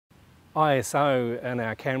ISO in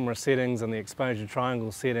our camera settings and the exposure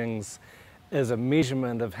triangle settings is a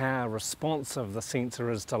measurement of how responsive the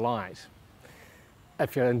sensor is to light.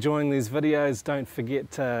 If you're enjoying these videos, don't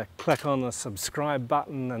forget to click on the subscribe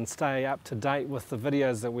button and stay up to date with the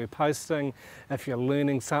videos that we're posting. If you're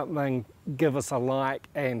learning something, give us a like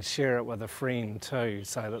and share it with a friend too,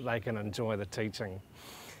 so that they can enjoy the teaching.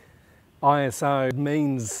 ISO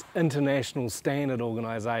means International Standard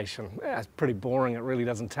Organisation. It's pretty boring, it really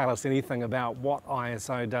doesn't tell us anything about what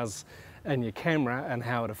ISO does in your camera and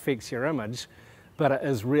how it affects your image, but it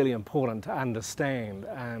is really important to understand.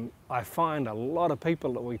 I find a lot of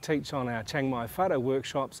people that we teach on our Chiang Mai Photo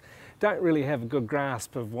Workshops don't really have a good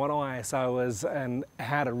grasp of what ISO is and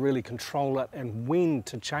how to really control it and when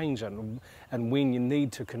to change it and when you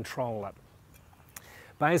need to control it.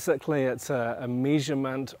 Basically, it's a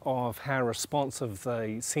measurement of how responsive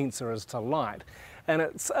the sensor is to light. And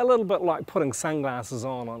it's a little bit like putting sunglasses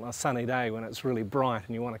on a sunny day when it's really bright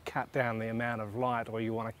and you want to cut down the amount of light, or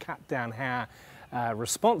you want to cut down how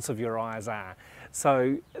responsive your eyes are.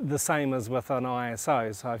 So the same as with an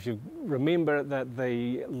ISO. So if you remember that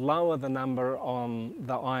the lower the number on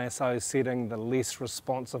the ISO setting, the less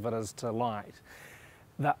responsive it is to light.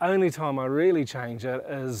 The only time I really change it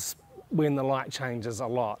is when the light changes a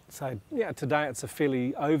lot. So yeah, today it's a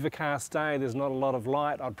fairly overcast day, there's not a lot of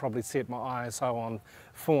light, I'd probably set my ISO on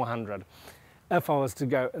 400. If I was to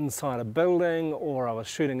go inside a building or I was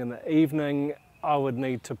shooting in the evening, I would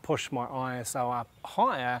need to push my ISO up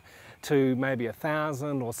higher to maybe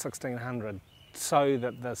 1000 or 1600, so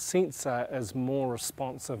that the sensor is more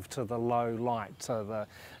responsive to the low light. So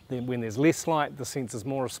when there's less light, the sensor's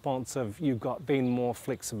more responsive, you've got then more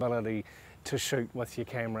flexibility to shoot with your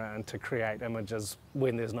camera and to create images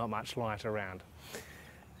when there's not much light around.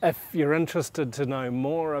 If you're interested to know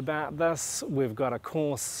more about this, we've got a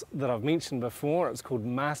course that I've mentioned before. It's called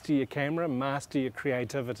Master Your Camera, Master Your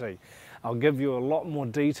Creativity. I'll give you a lot more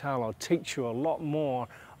detail, I'll teach you a lot more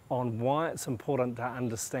on why it's important to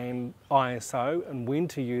understand ISO and when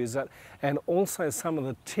to use it, and also some of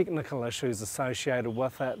the technical issues associated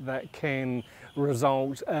with it that can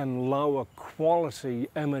result in lower quality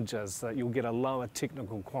images, that you'll get a lower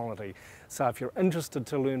technical quality. So if you're interested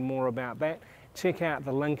to learn more about that, check out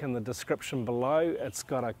the link in the description below. It's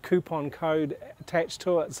got a coupon code attached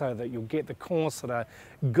to it so that you'll get the course at a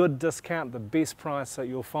good discount, the best price that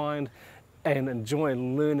you'll find, and enjoy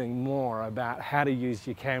learning more about how to use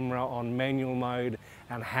your camera on manual mode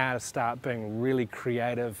and how to start being really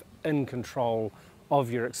creative, in control of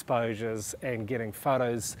your exposures and getting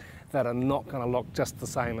photos that are not going to look just the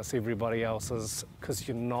same as everybody else's because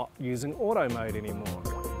you're not using auto mode anymore.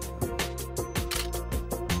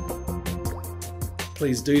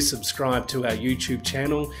 Please do subscribe to our YouTube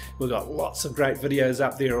channel. We've got lots of great videos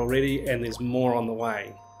up there already, and there's more on the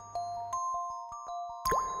way.